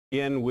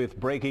In with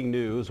breaking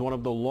news, one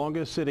of the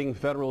longest sitting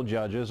federal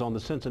judges on the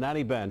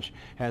Cincinnati bench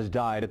has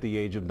died at the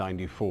age of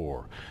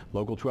 94.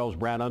 Local 12's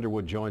Brad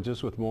Underwood joins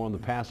us with more on the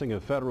passing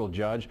of federal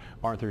Judge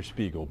Arthur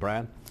Spiegel.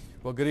 Brad?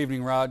 Well, good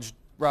evening, Raj.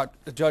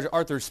 Judge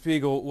Arthur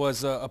Spiegel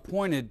was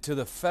appointed to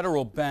the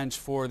federal bench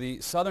for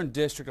the Southern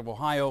District of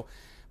Ohio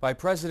by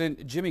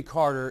President Jimmy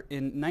Carter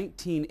in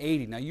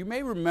 1980. Now, you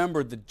may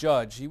remember the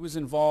judge. He was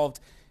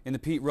involved in the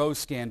Pete Rose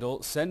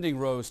scandal, sending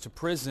Rose to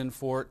prison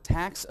for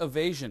tax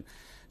evasion.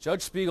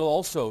 Judge Spiegel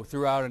also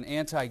threw out an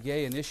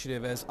anti-gay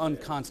initiative as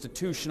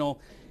unconstitutional.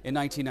 In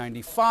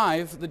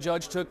 1995, the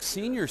judge took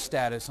senior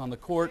status on the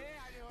court,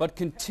 but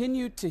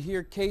continued to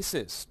hear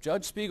cases.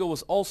 Judge Spiegel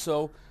was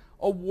also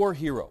a war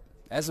hero.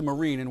 As a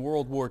Marine in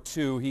World War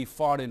II, he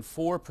fought in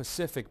 4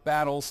 Pacific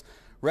battles,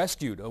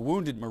 rescued a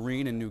wounded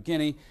Marine in New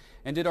Guinea,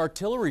 and did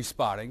artillery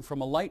spotting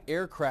from a light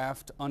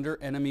aircraft under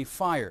enemy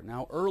fire.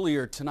 Now,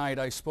 earlier tonight,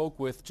 I spoke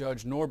with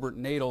Judge Norbert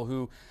Nadel,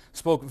 who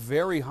spoke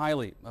very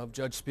highly of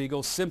Judge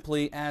Spiegel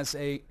simply as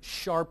a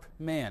sharp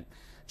man.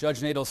 Judge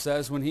Nadel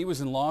says when he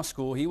was in law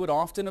school, he would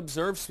often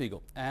observe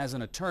Spiegel as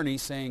an attorney,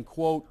 saying,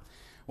 quote,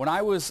 "When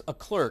I was a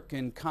clerk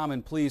in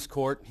common pleas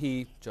court,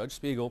 he, Judge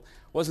Spiegel,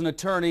 was an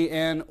attorney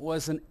and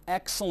was an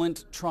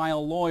excellent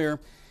trial lawyer.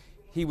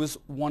 He was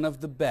one of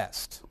the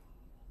best."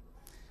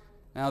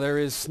 Now, there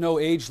is no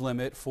age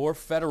limit for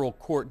federal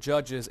court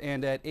judges,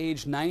 and at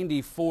age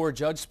 94,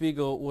 Judge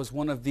Spiegel was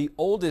one of the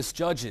oldest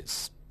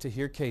judges to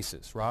hear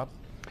cases. Rob?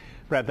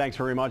 Brad, thanks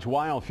very much.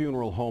 Weil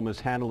Funeral Home is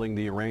handling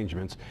the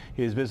arrangements.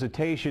 His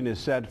visitation is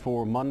set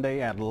for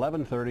Monday at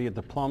 11:30 at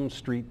the Plum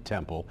Street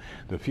Temple.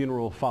 The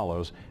funeral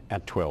follows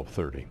at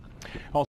 12:30.